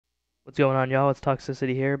What's going on, y'all? It's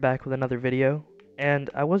Toxicity here, back with another video. And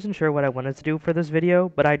I wasn't sure what I wanted to do for this video,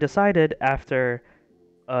 but I decided after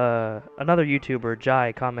another YouTuber,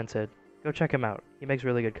 Jai, commented. Go check him out. He makes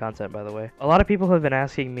really good content, by the way. A lot of people have been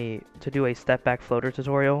asking me to do a step-back floater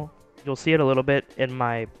tutorial. You'll see it a little bit in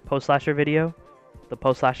my post-slasher video, the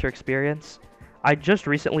post-slasher experience. I just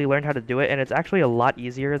recently learned how to do it, and it's actually a lot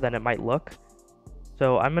easier than it might look.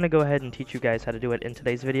 So I'm going to go ahead and teach you guys how to do it in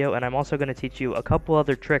today's video, and I'm also going to teach you a couple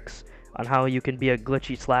other tricks on how you can be a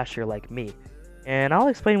glitchy slasher like me. And I'll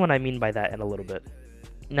explain what I mean by that in a little bit.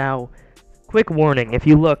 Now, quick warning, if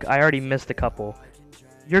you look, I already missed a couple.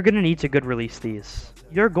 You're going to need to good release these.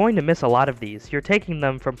 You're going to miss a lot of these. You're taking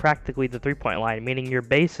them from practically the 3-point line, meaning your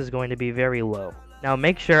base is going to be very low. Now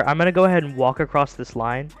make sure, I'm going to go ahead and walk across this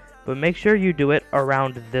line, but make sure you do it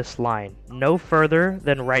around this line. No further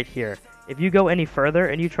than right here. If you go any further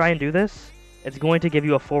and you try and do this, it's going to give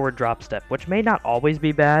you a forward drop step, which may not always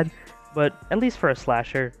be bad, but at least for a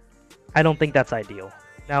slasher, I don't think that's ideal.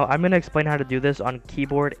 Now, I'm going to explain how to do this on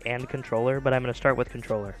keyboard and controller, but I'm going to start with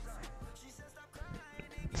controller.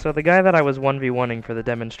 So the guy that I was 1v1ing for the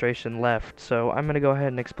demonstration left, so I'm going to go ahead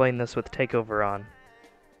and explain this with takeover on.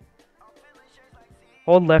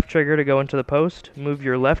 Hold left trigger to go into the post, move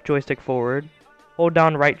your left joystick forward, hold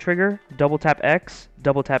down right trigger, double tap X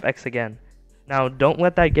again. Now don't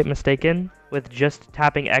let that get mistaken with just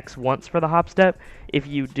tapping X once for the hop step. If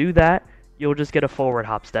you do that, you'll just get a forward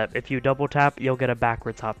hop step. If you double tap, you'll get a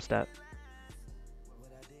backwards hop step.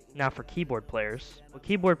 Now for keyboard players, what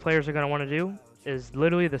keyboard players are going to want to do is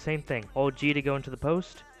literally the same thing. Hold G to go into the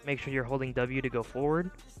post, make sure you're holding W to go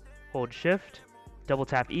forward, hold shift, double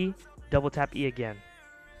tap E again.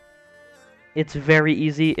 It's very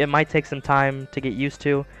easy. It might take some time to get used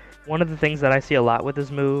to. One of the things that I see a lot with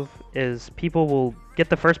this move is people will get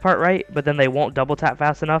the first part right, but then they won't double tap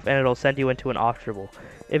fast enough and it'll send you into an off dribble.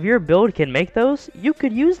 If your build can make those, you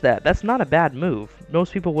could use that. That's not a bad move.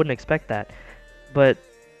 Most people wouldn't expect that. But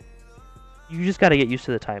you just got to get used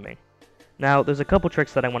to the timing. Now, there's a couple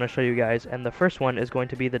tricks that I want to show you guys, and the first one is going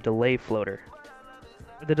to be the delay floater.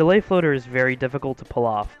 The delay floater is very difficult to pull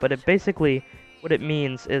off, but it basically, what it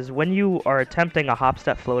means is when you are attempting a hop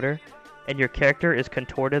step floater and your character is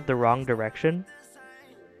contorted the wrong direction,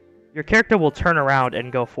 your character will turn around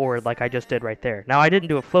and go forward like I just did right there. Now I didn't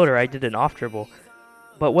do a floater, I did an off dribble.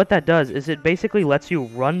 But what that does is it basically lets you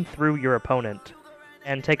run through your opponent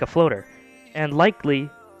and take a floater. And likely,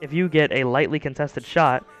 if you get a lightly contested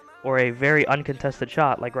shot or a very uncontested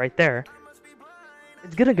shot like right there,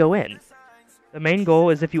 it's gonna go in. The main goal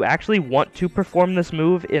is if you actually want to perform this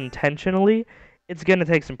move intentionally, it's going to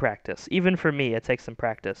take some practice. Even for me, it takes some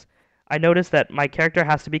practice. I noticed that my character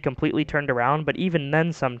has to be completely turned around, but even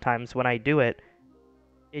then sometimes when I do it,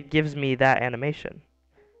 it gives me that animation.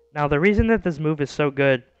 Now the reason that this move is so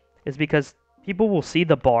good is because people will see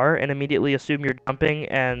the bar and immediately assume you're jumping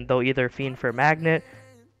and they'll either fiend for a magnet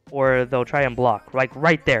or they'll try and block. Like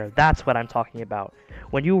right there, that's what I'm talking about.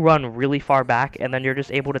 When you run really far back and then you're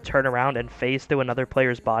just able to turn around and phase through another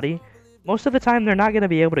player's body, most of the time they're not going to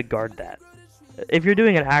be able to guard that. If you're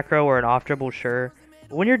doing an acro or an off dribble, sure.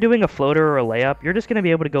 But when you're doing a floater or a layup, you're just going to be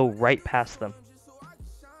able to go right past them.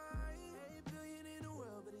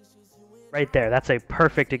 Right there, that's a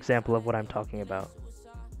perfect example of what I'm talking about.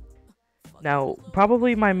 Now,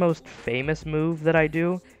 probably my most famous move that I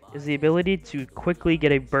do is the ability to quickly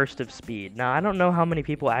get a burst of speed. Now, I don't know how many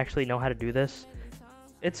people actually know how to do this.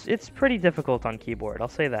 It's pretty difficult on keyboard, I'll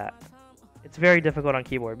say that. It's very difficult on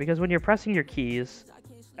keyboard because when you're pressing your keys,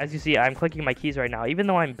 as you see, I'm clicking my keys right now. Even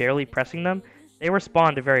though I'm barely pressing them, they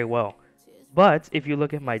respond very well. But if you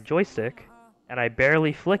look at my joystick and I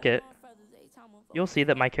barely flick it, you'll see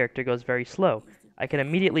that my character goes very slow. I can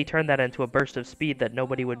immediately turn that into a burst of speed that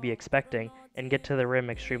nobody would be expecting and get to the rim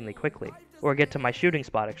extremely quickly, or get to my shooting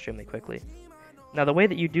spot extremely quickly. Now the way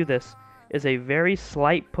that you do this is a very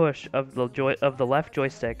slight push of the left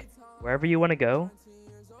joystick wherever you want to go,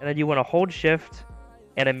 and then you want to hold shift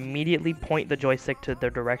and immediately point the joystick to the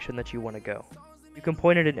direction that you want to go. You can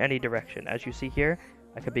point it in any direction. As you see here,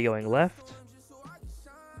 I could be going left,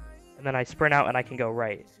 and then I sprint out and I can go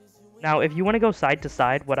right. Now if you want to go side to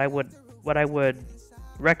side, what I would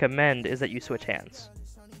recommend is that you switch hands.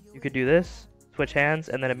 You could do this, switch hands,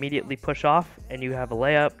 and then immediately push off, and you have a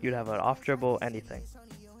layup, you'd have an off dribble, anything.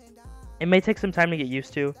 It may take some time to get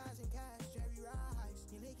used to.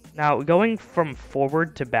 Now, going from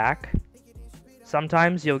forward to back,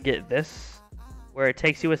 sometimes you'll get this, where it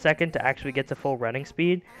takes you a second to actually get to full running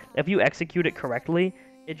speed. If you execute it correctly,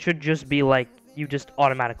 it should just be like you just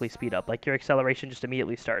automatically speed up. Like your acceleration just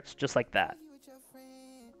immediately starts, just like that.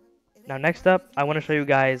 Now next up, I want to show you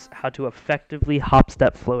guys how to effectively hop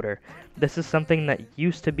step floater. This is something that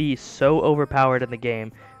used to be so overpowered in the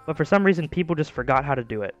game, but for some reason people just forgot how to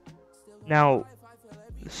do it. Now,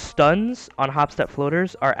 stuns on hop step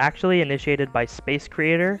floaters are actually initiated by Space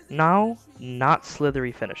Creator now, not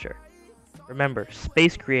Slithery Finisher. Remember,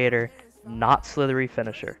 Space Creator, not Slithery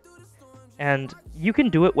Finisher. And you can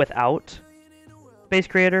do it without Space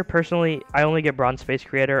Creator. Personally, I only get Bronze Space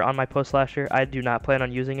Creator on my Post Slasher. I do not plan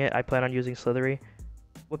on using it. I plan on using Slithery.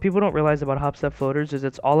 What people don't realize about hop step floaters is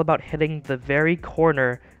it's all about hitting the very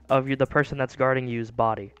corner of the person that's guarding you's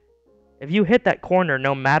body. If you hit that corner,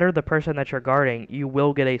 no matter the person that you're guarding, you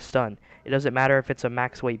will get a stun. It doesn't matter if it's a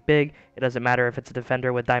max weight big, it doesn't matter if it's a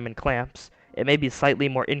defender with diamond clamps. It may be slightly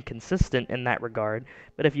more inconsistent in that regard,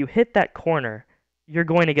 but if you hit that corner, you're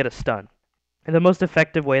going to get a stun. And the most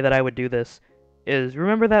effective way that I would do this is,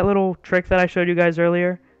 remember that little trick that I showed you guys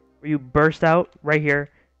earlier? Where you burst out right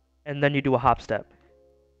here, and then you do a hop step.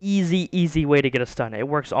 Easy way to get a stun. It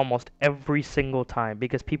works almost every single time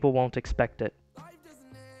because people won't expect it.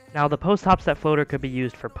 Now, the post hop step floater could be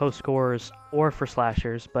used for post scores or for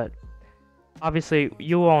slashers, but obviously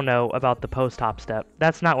you all know about the post hop step.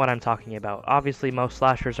 That's not what I'm talking about. Obviously, most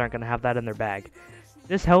slashers aren't going to have that in their bag.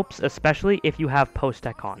 This helps especially if you have post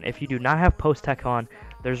tech on. If you do not have post tech on,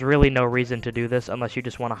 there's really no reason to do this unless you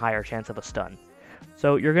just want a higher chance of a stun.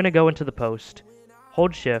 So you're going to go into the post,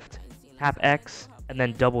 hold shift, tap X, and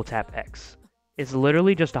then double tap X. It's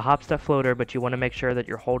literally just a hop step floater, but you want to make sure that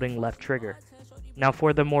you're holding left trigger. Now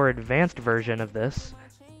for the more advanced version of this,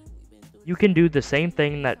 you can do the same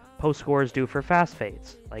thing that post scores do for fast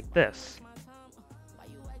fades, like this.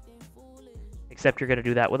 Except you're going to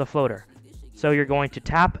do that with a floater. So you're going to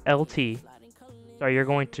tap LT, you're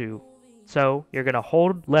going to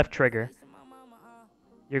hold left trigger,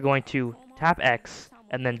 you're going to tap X,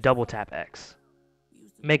 and then double tap X.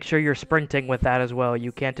 Make sure you're sprinting with that as well.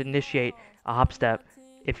 You can't initiate a hop step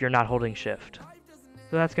if you're not holding shift.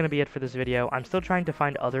 So that's going to be it for this video. I'm still trying to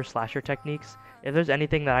find other slasher techniques. If there's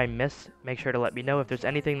anything that I miss, make sure to let me know. If there's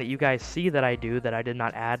anything that you guys see that I do that I did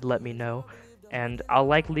not add, let me know. And I'll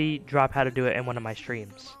likely drop how to do it in one of my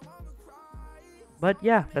streams. But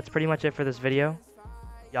yeah, that's pretty much it for this video.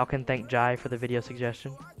 Y'all can thank Jai for the video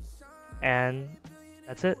suggestion. And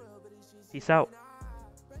that's it. Peace out.